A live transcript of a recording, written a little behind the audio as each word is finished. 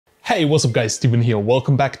Hey, what's up guys, Steven here.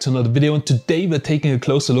 Welcome back to another video, and today we're taking a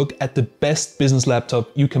closer look at the best business laptop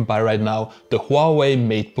you can buy right now, the HUAWEI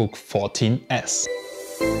Matebook 14s.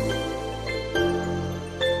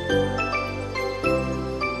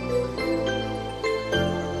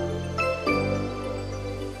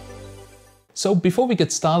 So before we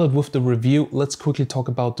get started with the review, let's quickly talk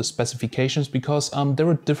about the specifications because there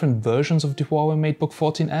are different versions of the HUAWEI Matebook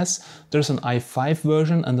 14s. There's an i5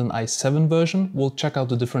 version and an i7 version. We'll check out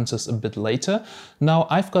the differences a bit later. Now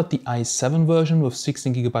I've got the i7 version with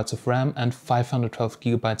 16GB of RAM and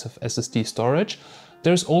 512GB of SSD storage.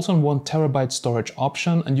 There's also a 1TB storage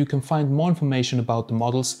option, and you can find more information about the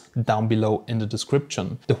models down below in the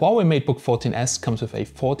description. The HUAWEI Matebook 14s comes with a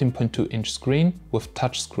 14.2-inch screen with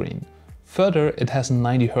touchscreen. Further, it has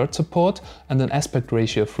 90Hz support and an aspect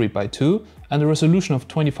ratio of 3:2 and a resolution of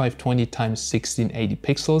 2520x1680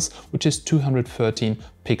 pixels, which is 213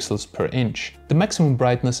 pixels per inch. The maximum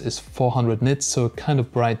brightness is 400 nits, so a kind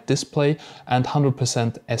of bright display, and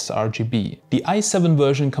 100% sRGB. The i7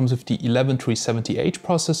 version comes with the 11370H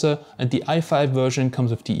processor and the i5 version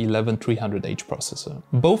comes with the 11300H processor.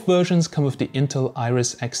 Both versions come with the Intel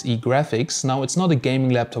Iris Xe graphics. Now it's not a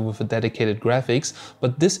gaming laptop with a dedicated graphics,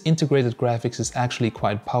 but this integrated graphics is actually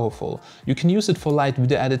quite powerful. You can use it for light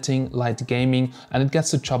video editing, light gaming, and it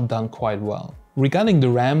gets the job done quite well. Regarding the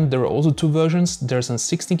RAM, there are also two versions. There's a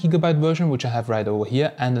 16GB version, which I have right over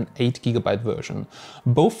here, and an 8GB version.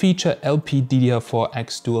 Both feature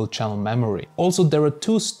LPDDR4X dual channel memory. Also, there are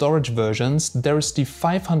two storage versions. There is the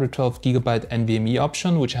 512GB NVMe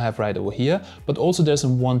option, which I have right over here, but also there's a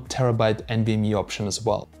 1TB NVMe option as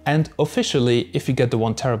well. And officially, if you get the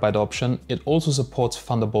 1TB option, it also supports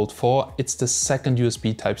Thunderbolt 4. It's the second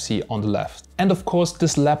USB Type-C on the left. And of course,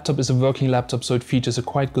 this laptop is a working laptop, so it features a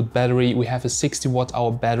quite good battery. We have a 60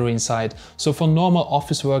 watt-hour battery inside. So for normal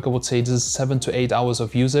office work, I would say this is 7 to 8 hours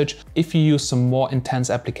of usage. If you use some more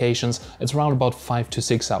intense applications, it's around about 5 to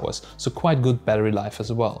 6 hours. So quite good battery life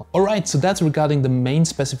as well. Alright, so that's regarding the main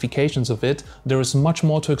specifications of it. There is much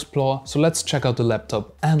more to explore, so let's check out the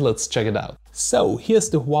laptop and let's check it out. So here's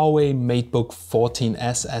the HUAWEI Matebook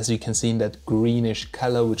 14s, as you can see in that greenish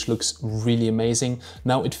color, which looks really amazing.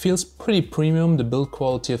 Now it feels pretty premium, the build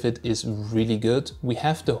quality of it is really good. We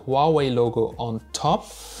have the HUAWEI logo on top.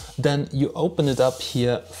 Then you open it up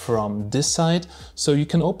here from this side, so you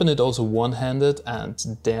can open it also one-handed, and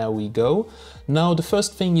there we go. Now the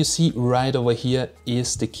first thing you see right over here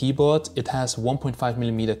is the keyboard. It has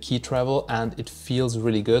 1.5mm key travel and it feels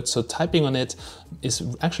really good, so typing on it is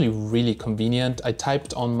actually really convenient. I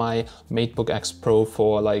typed on my Matebook X Pro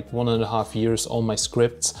for like 1.5 years, all my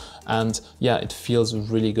scripts, and yeah, it feels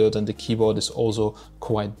really good, and the keyboard is also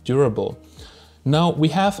quite durable. Now we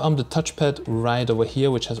have the touchpad right over here,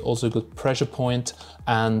 which has also a good pressure point,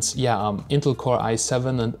 and yeah, Intel Core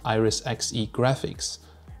i7 and Iris Xe graphics.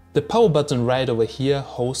 The power button right over here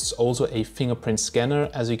hosts also a fingerprint scanner.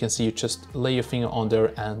 As you can see, you just lay your finger on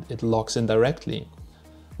there and it locks in directly.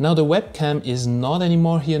 Now the webcam is not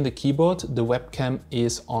anymore here in the keyboard. The webcam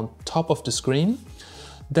is on top of the screen.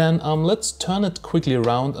 Then let's turn it quickly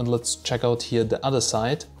around and let's check out here the other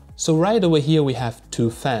side. So right over here we have two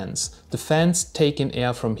fans. The fans take in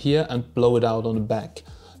air from here and blow it out on the back.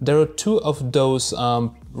 There are two of those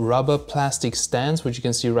rubber plastic stands, which you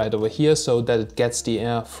can see right over here, so that it gets the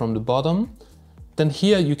air from the bottom. Then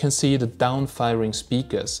here you can see the down-firing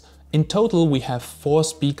speakers. In total we have 4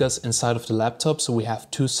 speakers inside of the laptop, so we have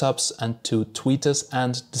 2 subs and 2 tweeters,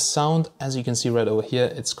 and the sound, as you can see right over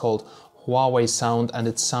here, it's called HUAWEI sound, and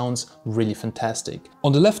it sounds really fantastic.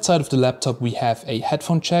 On the left side of the laptop we have a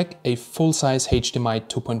headphone jack, a full-size HDMI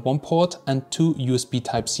 2.1 port and 2 USB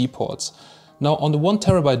Type-C ports. Now on the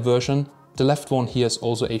 1TB version, the left one here is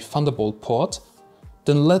also a Thunderbolt port.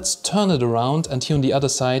 Then let's turn it around, and here on the other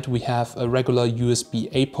side we have a regular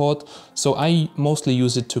USB-A port, so I mostly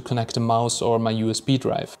use it to connect a mouse or my USB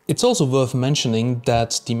drive. It's also worth mentioning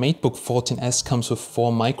that the Matebook 14s comes with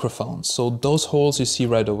 4 microphones, so those holes you see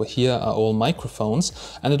right over here are all microphones,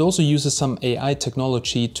 and it also uses some AI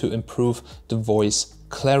technology to improve the voice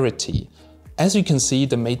clarity. As you can see,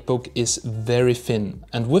 the Matebook is very thin,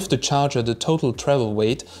 and with the charger the total travel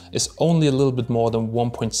weight is only a little bit more than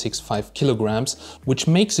 1.65 kilograms, which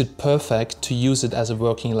makes it perfect to use it as a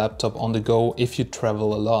working laptop on the go if you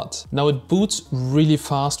travel a lot. Now it boots really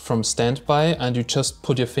fast from standby, and you just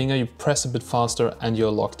put your finger, you press a bit faster and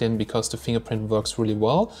you're locked in because the fingerprint works really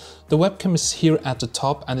well. The webcam is here at the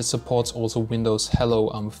top, and it supports also Windows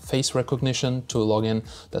Hello face recognition to log in.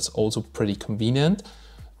 That's also pretty convenient.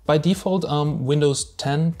 By default, Windows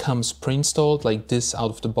 10 comes pre-installed like this out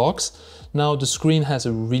of the box. Now the screen has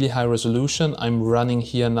a really high resolution. I'm running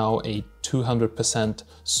here now a 200%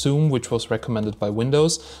 zoom, which was recommended by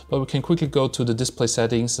Windows, but we can quickly go to the display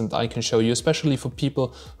settings and I can show you, especially for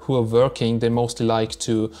people who are working, they mostly like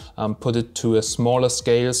to put it to a smaller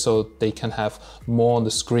scale so they can have more on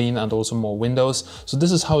the screen and also more windows. So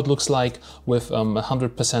this is how it looks like with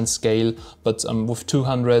 100% scale, but with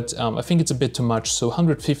 200, I think it's a bit too much. So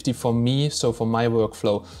 150 for me, so for my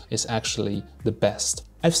workflow, is actually the best.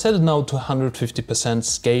 I've set it now to 150%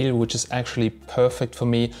 scale, which is actually perfect for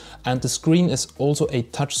me. And the screen is also a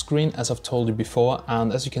touch screen, as I've told you before.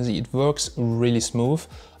 And as you can see, it works really smooth.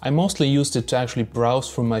 I mostly used it to actually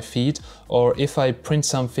browse through my feed, or if I print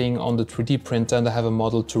something on the 3D printer and I have a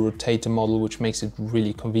model, to rotate the model, which makes it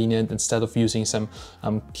really convenient instead of using some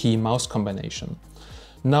key mouse combination.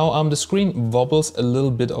 Now the screen wobbles a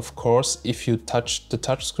little bit, of course, if you touch the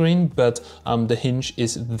touch screen, but the hinge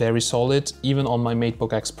is very solid. Even on my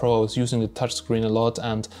Matebook X Pro, I was using the touch screen a lot,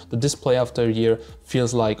 and the display after a year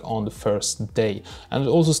feels like on the first day. And it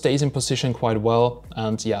also stays in position quite well,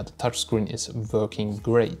 and yeah, the touch screen is working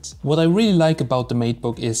great. What I really like about the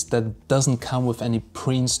Matebook is that it doesn't come with any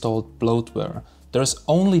pre-installed bloatware. There's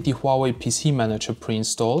only the Huawei PC Manager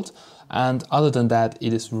pre-installed, and other than that,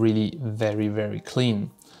 it is really very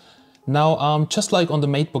clean. Now, just like on the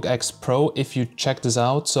Matebook X Pro, if you check this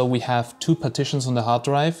out, so we have two partitions on the hard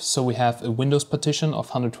drive. So we have a Windows partition of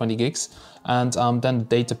 120 gigs and then the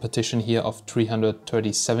data partition here of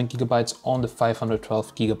 337 gigabytes on the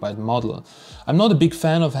 512 gigabyte model. I'm not a big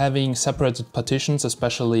fan of having separated partitions,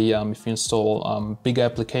 especially if you install bigger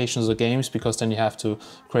applications or games, because then you have to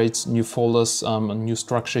create new folders, a new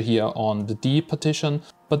structure here on the D partition.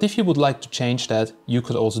 But if you would like to change that, you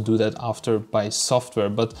could also do that after by software,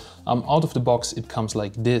 but out of the box it comes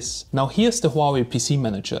like this. Now here's the Huawei PC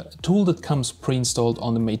Manager, a tool that comes pre-installed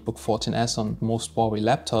on the Matebook 14s on most Huawei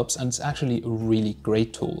laptops, and it's actually a really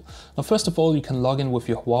great tool. Now first of all, you can log in with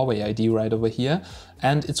your Huawei ID right over here,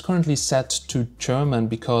 and it's currently set to German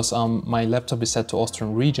because my laptop is set to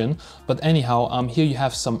Austrian region. But anyhow, here you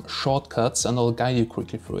have some shortcuts and I'll guide you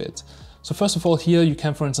quickly through it. So first of all, here you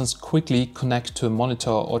can, for instance, quickly connect to a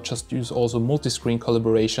monitor, or just use also multi-screen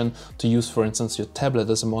collaboration to use, for instance, your tablet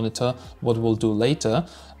as a monitor, what we'll do later.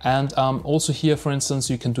 And also here, for instance,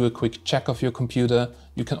 you can do a quick check of your computer.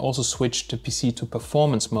 You can also switch the PC to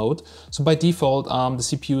performance mode. So by default, the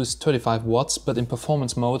CPU is 35 watts, but in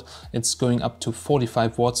performance mode, it's going up to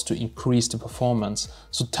 45 watts to increase the performance.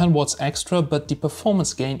 So 10 watts extra, but the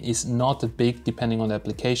performance gain is not that big depending on the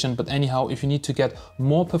application. But anyhow, if you need to get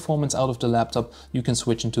more performance out of the laptop, you can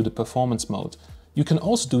switch into the performance mode. You can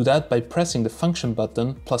also do that by pressing the function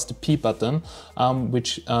button plus the P button,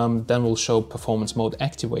 which then will show performance mode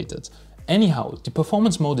activated. Anyhow, the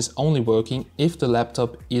performance mode is only working if the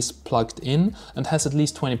laptop is plugged in and has at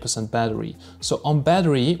least 20% battery. So on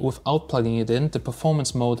battery, without plugging it in, the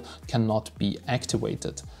performance mode cannot be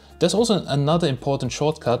activated. There's also another important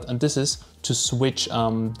shortcut, and this is to switch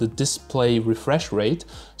the display refresh rate.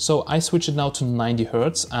 So I switch it now to 90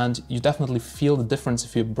 Hz, and you definitely feel the difference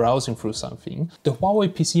if you're browsing through something. The Huawei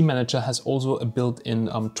PC Manager has also a built-in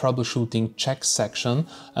troubleshooting checks section,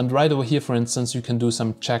 and right over here, for instance, you can do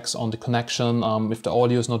some checks on the connection. If the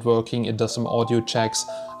audio is not working, it does some audio checks,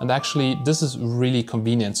 and actually this is really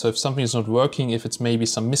convenient. So if something is not working, if it's maybe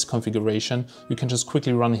some misconfiguration, you can just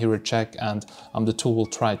quickly run here a check, and the tool will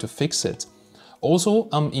try to fix it. Also,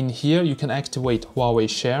 in here you can activate Huawei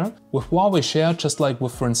Share. With Huawei Share, just like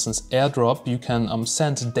with, for instance, AirDrop, you can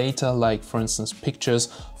send data like, for instance, pictures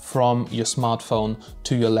from your smartphone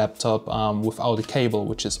to your laptop without a cable,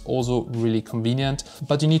 which is also really convenient.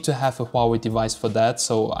 But you need to have a Huawei device for that,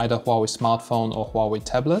 so either Huawei smartphone or Huawei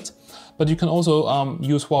tablet. But you can also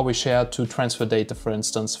use Huawei Share to transfer data, for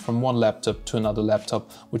instance, from one laptop to another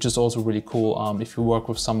laptop, which is also really cool if you work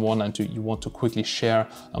with someone and you want to quickly share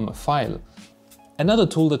a file. Another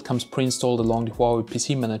tool that comes pre-installed along the Huawei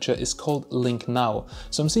PC Manager is called Link Now.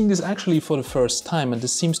 So I'm seeing this actually for the first time, and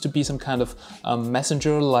this seems to be some kind of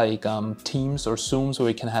messenger like Teams or Zoom, so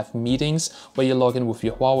you can have meetings where you log in with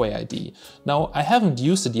your Huawei ID. Now, I haven't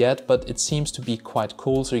used it yet, but it seems to be quite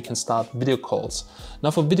cool, so you can start video calls.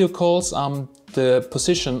 Now for video calls, the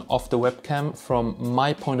position of the webcam from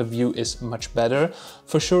my point of view is much better.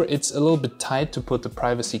 For sure, it's a little bit tight to put the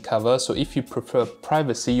privacy cover, so if you prefer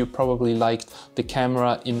privacy, you probably liked the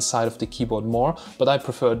camera inside of the keyboard more, but I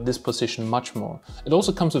prefer this position much more. It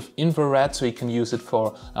also comes with infrared, so you can use it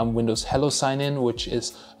for Windows Hello sign-in, which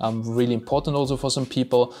is really important also for some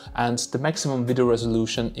people, and the maximum video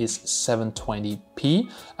resolution is 720p.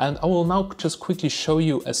 And I will now just quickly show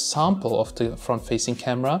you a sample of the front-facing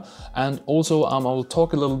camera, and also I will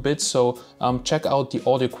talk a little bit, so check out the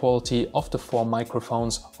audio quality of the 4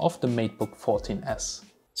 microphones of the Matebook 14s.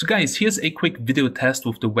 So guys, here's a quick video test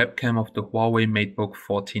with the webcam of the HUAWEI Matebook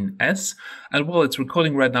 14s. And well, it's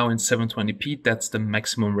recording right now in 720p, that's the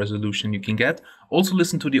maximum resolution you can get. Also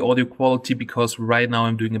listen to the audio quality because right now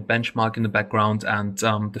I'm doing a benchmark in the background and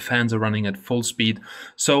the fans are running at full speed.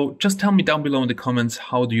 So just tell me down below in the comments,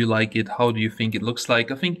 how do you like it? How do you think it looks like?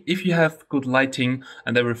 I think if you have good lighting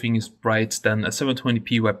and everything is bright, then a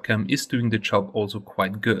 720p webcam is doing the job also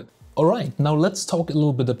quite good. Alright, now let's talk a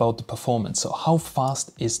little bit about the performance. So how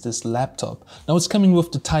fast is this laptop? Now it's coming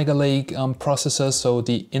with the Tiger Lake processor, so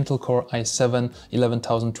the Intel Core i7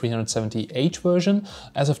 11370H version.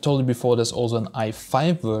 As I've told you before, there's also an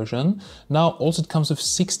i5 version. Now also it comes with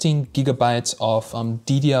 16 gigabytes of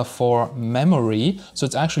DDR4 memory. So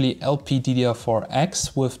it's actually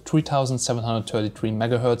LPDDR4X with 3733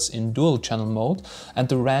 megahertz in dual channel mode. And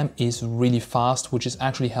the RAM is really fast, which is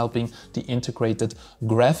actually helping the integrated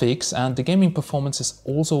graphics. And the gaming performance is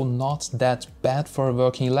also not that bad for a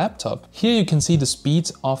working laptop. Here you can see the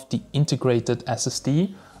speed of the integrated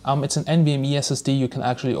SSD. It's an NVMe SSD. You can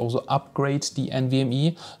actually also upgrade the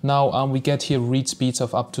NVMe. Now we get here read speeds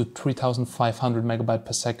of up to 3500 megabytes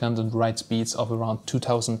per second and write speeds of around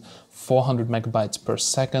 2400 megabytes per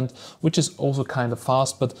second, which is also kind of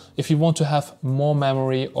fast. But if you want to have more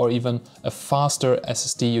memory or even a faster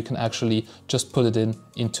SSD, you can actually just put it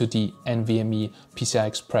into the NVMe PCI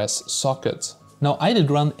Express socket. Now I did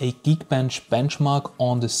run a Geekbench benchmark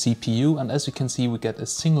on the CPU, and as you can see we get a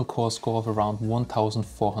single core score of around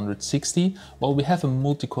 1460, while we have a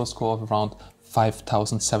multi-core score of around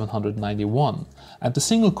 5791. And the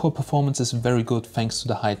single core performance is very good thanks to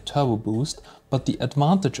the high turbo boost, but the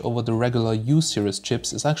advantage over the regular U-series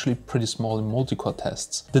chips is actually pretty small in multi-core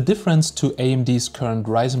tests. The difference to AMD's current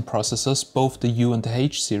Ryzen processors, both the U and the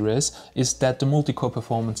H series, is that the multi-core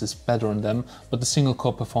performance is better on them, but the single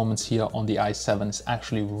core performance here on the i7 is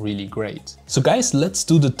actually really great. So guys, let's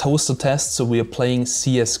do the toaster test. So we are playing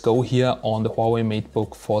CSGO here on the HUAWEI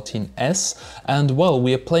Matebook 14s, and well,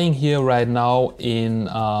 we are playing here right now in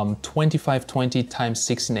 2520 x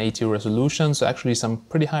 1680 resolution, so actually some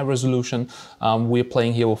pretty high resolution. We're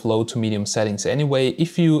playing here with low to medium settings anyway.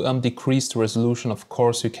 If you decrease the resolution, of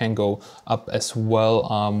course, you can go up as well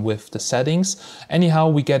with the settings. Anyhow,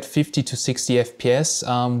 we get 50 to 60 FPS.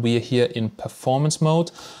 We are here in performance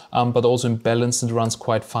mode, but also in balance it runs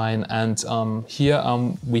quite fine. And here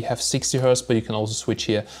we have 60 Hz, but you can also switch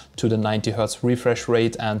here to the 90 Hz refresh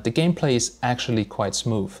rate, and the gameplay is actually quite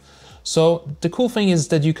smooth. So the cool thing is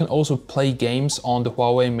that you can also play games on the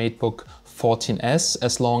HUAWEI Matebook 14s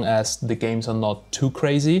as long as the games are not too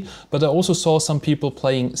crazy. But I also saw some people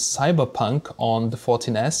playing Cyberpunk on the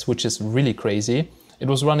 14s, which is really crazy. It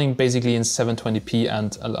was running basically in 720p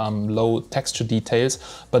and low texture details,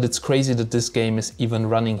 but it's crazy that this game is even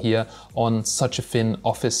running here on such a thin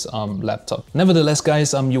office laptop. Nevertheless,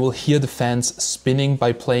 guys, you will hear the fans spinning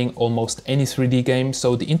by playing almost any 3D game,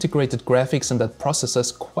 so the integrated graphics and that processor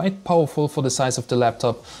is quite powerful for the size of the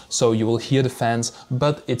laptop, so you will hear the fans,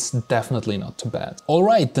 but it's definitely not too bad.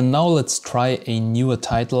 Alright, then now let's try a newer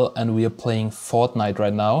title, and we are playing Fortnite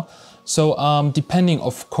right now. So depending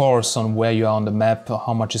of course on where you are on the map,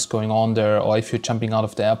 how much is going on there, or if you're jumping out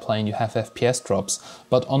of the airplane, you have FPS drops.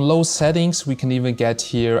 But on low settings we can even get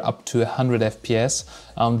here up to 100 FPS,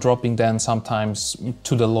 dropping then sometimes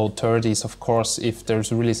to the low 30s, of course, if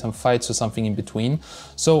there's really some fights or something in between.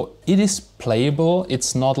 So it is playable.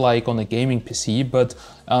 It's not like on a gaming PC, but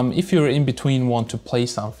if you're in between, want to play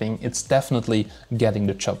something, it's definitely getting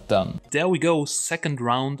the job done. There we go, second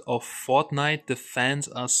round of Fortnite. The fans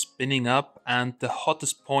are spinning up and the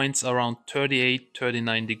hottest points are around 38,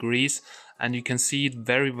 39 degrees. And you can see it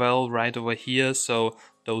very well right over here. So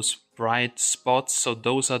those bright spots, so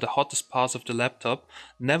those are the hottest parts of the laptop.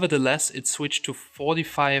 Nevertheless, it switched to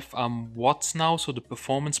 45 watts now, so the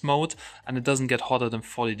performance mode, and it doesn't get hotter than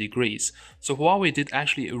 40 degrees. So HUAWEI did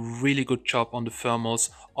actually a really good job on the thermals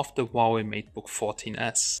of the HUAWEI Matebook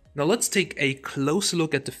 14s. Now let's take a closer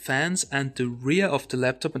look at the fans and the rear of the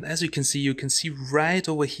laptop, and as you can see right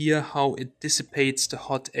over here how it dissipates the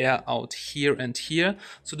hot air out here and here.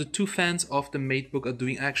 So the two fans of the Matebook are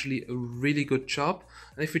doing actually a really good job.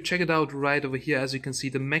 And if we check it out right over here, as you can see,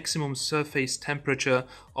 the maximum surface temperature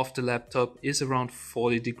of the laptop is around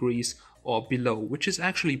 40 degrees or below, which is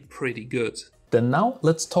actually pretty good. Then now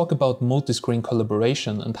let's talk about multi-screen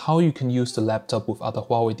collaboration and how you can use the laptop with other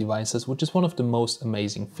HUAWEI devices, which is one of the most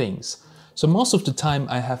amazing things. So most of the time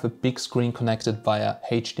I have a big screen connected via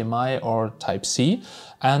HDMI or Type-C,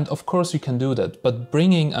 and of course you can do that, but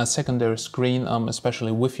bringing a secondary screen,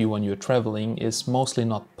 especially with you when you're traveling, is mostly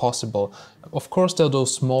not possible. Of course there are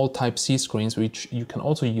those small Type-C screens which you can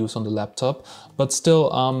also use on the laptop, but still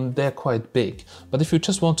they're quite big. But if you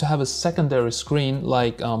just want to have a secondary screen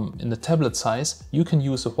like in the tablet size, you can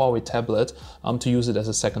use a Huawei tablet to use it as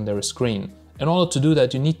a secondary screen. In order to do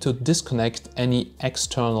that, you need to disconnect any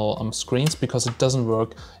external screens because it doesn't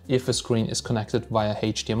work if a screen is connected via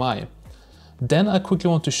HDMI. Then I quickly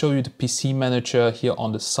want to show you the PC manager here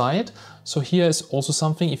on the side. So here is also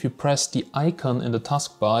something, if you press the icon in the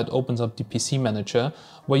taskbar, it opens up the PC manager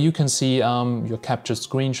where you can see your captured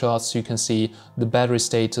screenshots, you can see the battery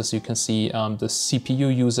status, you can see the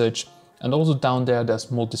CPU usage, and also down there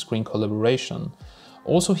there's multi-screen collaboration.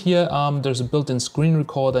 Also here there's a built-in screen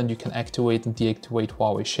recorder and you can activate and deactivate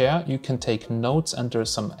Huawei Share. You can take notes and there's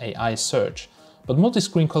some AI search. But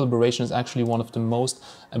multi-screen collaboration is actually one of the most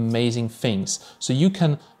amazing things. So you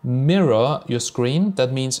can mirror your screen.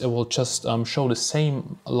 That means it will just show the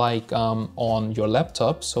same like on your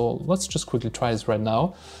laptop. So let's just quickly try this right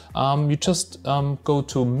now. You just go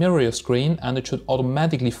to mirror your screen and it should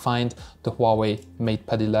automatically find the Huawei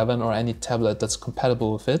Matepad 11 or any tablet that's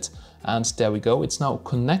compatible with it. And there we go. It's now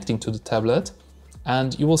connecting to the tablet.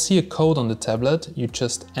 And you will see a code on the tablet. You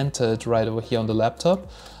just enter it right over here on the laptop.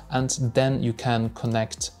 And then you can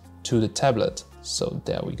connect to the tablet. So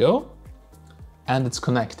there we go. And it's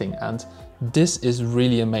connecting, and this is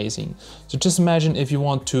really amazing. So just imagine if you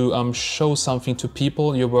want to show something to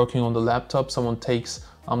people, you're working on the laptop, someone takes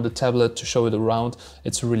the tablet to show it around,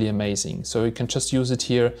 it's really amazing. So you can just use it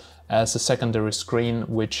here as a secondary screen,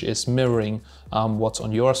 which is mirroring what's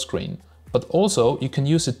on your screen. But also you can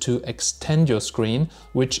use it to extend your screen,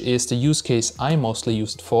 which is the use case I mostly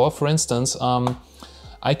use it for. For instance,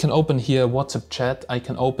 I can open here WhatsApp chat, I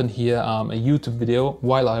can open here a YouTube video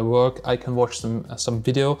while I work, I can watch some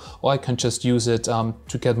video, or I can just use it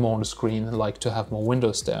to get more on the screen, like to have more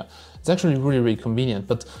windows there. It's actually really convenient.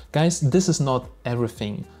 But guys, this is not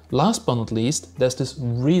everything. Last but not least, there's this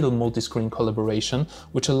real multi-screen collaboration,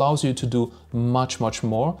 which allows you to do much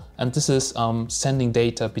more. And this is sending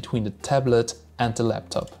data between the tablet and the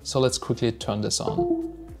laptop. So let's quickly turn this on.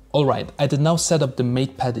 Alright, I did now set up the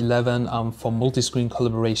Matepad 11 for multi-screen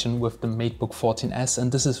collaboration with the Matebook 14s,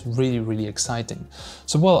 and this is really exciting.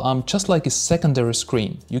 So well, just like a secondary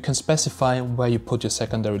screen, you can specify where you put your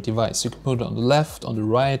secondary device. You can put it on the left, on the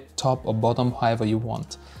right, top or bottom, however you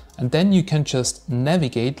want. And then you can just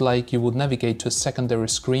navigate like you would navigate to a secondary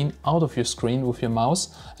screen out of your screen with your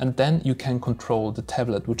mouse, and then you can control the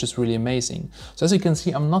tablet, which is really amazing. So as you can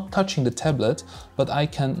see, I'm not touching the tablet, but I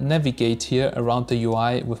can navigate here around the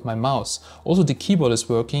UI with my mouse. Also the keyboard is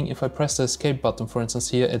working. If I press the escape button, for instance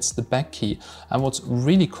here, it's the back key. And what's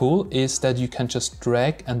really cool is that you can just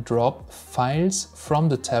drag and drop files from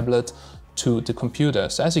the tablet to the computer.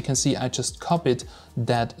 So as you can see, I just copied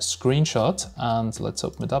that screenshot, and let's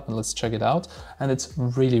open it up and let's check it out. And it's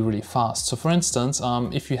really fast. So for instance,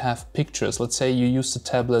 if you have pictures, let's say you use the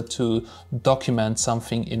tablet to document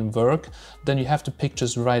something in work, then you have the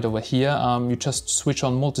pictures right over here. You just switch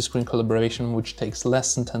on multi-screen collaboration, which takes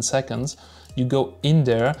less than 10 seconds. You go in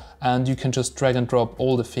there and you can just drag and drop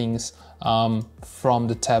all the things from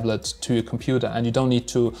the tablet to your computer, and you don't need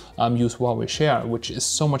to use Huawei Share, which is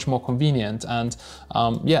so much more convenient. And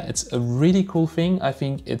yeah, it's a really cool thing. I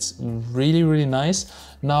think it's really nice.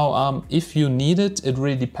 Now, if you need it, it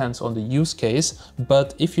really depends on the use case,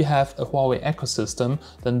 but if you have a Huawei ecosystem,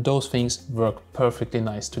 then those things work perfectly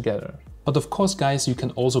nice together. But of course, guys, you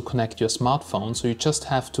can also connect your smartphone. So you just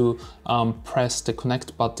have to press the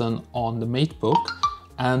connect button on the Matebook,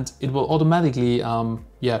 and it will automatically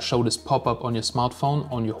show this pop-up on your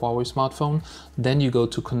smartphone, on your Huawei smartphone. Then you go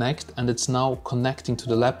to connect, and it's now connecting to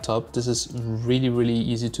the laptop. This is really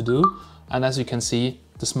easy to do. And as you can see,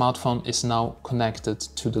 the smartphone is now connected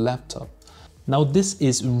to the laptop. Now this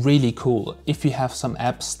is really cool if you have some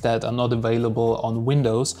apps that are not available on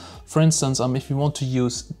Windows. For instance, if you want to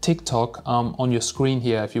use TikTok on your screen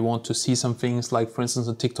here, if you want to see some things like, for instance,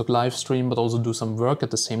 a TikTok live stream, but also do some work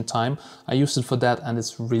at the same time, I use it for that, and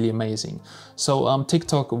it's really amazing. So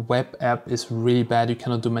TikTok web app is really bad. You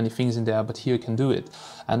cannot do many things in there, but here you can do it.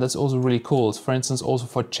 And that's also really cool. For instance, also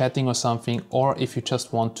for chatting or something, or if you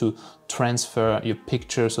just want to transfer your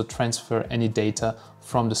pictures or transfer any data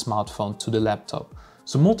from the smartphone to the laptop.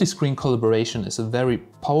 So multi-screen collaboration is a very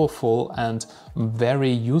powerful and very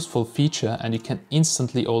useful feature, and you can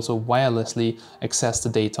instantly also wirelessly access the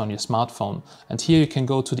data on your smartphone. And here you can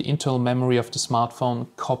go to the internal memory of the smartphone,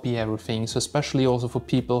 copy everything. So especially also for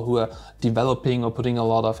people who are developing or putting a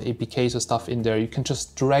lot of APKs or stuff in there, you can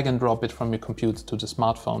just drag and drop it from your computer to the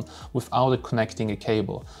smartphone without it connecting a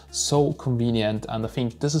cable. So convenient, and I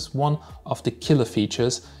think this is one of the killer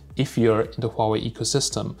features if you're in the Huawei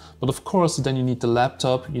ecosystem. But of course, then you need the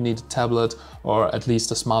laptop, you need a tablet, or at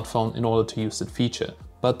least a smartphone in order to use that feature.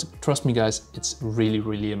 But trust me guys, it's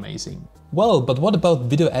really amazing. Well, but what about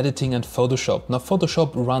video editing and Photoshop? Now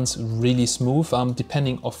Photoshop runs really smooth,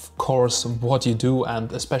 depending of course what you do,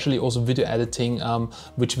 and especially also video editing,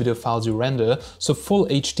 which video files you render. So full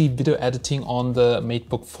HD video editing on the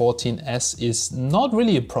Matebook 14s is not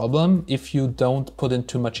really a problem if you don't put in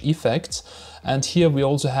too much effects. And here we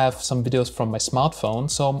also have some videos from my smartphone.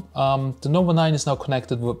 So the Nova 9 is now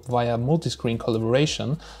connected via multi-screen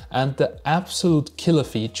collaboration, and the absolute killer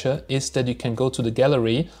feature is that you can go to the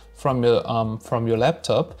gallery from your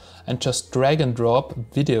laptop and just drag and drop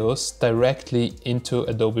videos directly into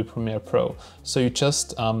Adobe Premiere Pro. So you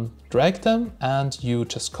just drag them and you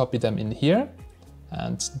just copy them in here,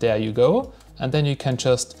 and there you go. And then you can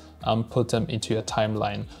just put them into your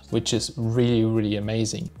timeline, which is really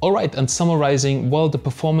amazing. All right, and summarizing, well, the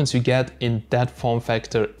performance you get in that form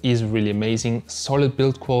factor is really amazing. Solid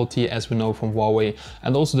build quality, as we know from Huawei,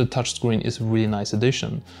 and also the touchscreen is a really nice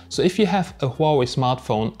addition. So if you have a Huawei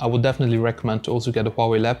smartphone, I would definitely recommend to also get a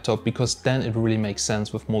Huawei laptop, because then it really makes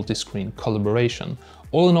sense with multi-screen collaboration.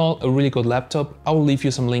 All in all, a really good laptop. I will leave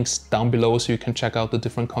you some links down below so you can check out the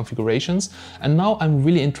different configurations. And now I'm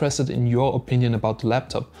really interested in your opinion about the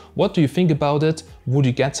laptop. What do you think about it? Would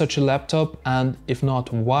you get such a laptop? And if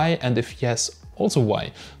not, why? And if yes, also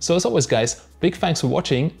why? So as always guys, big thanks for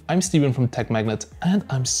watching. I'm Steven from Tech Magnet, and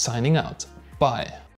I'm signing out. Bye.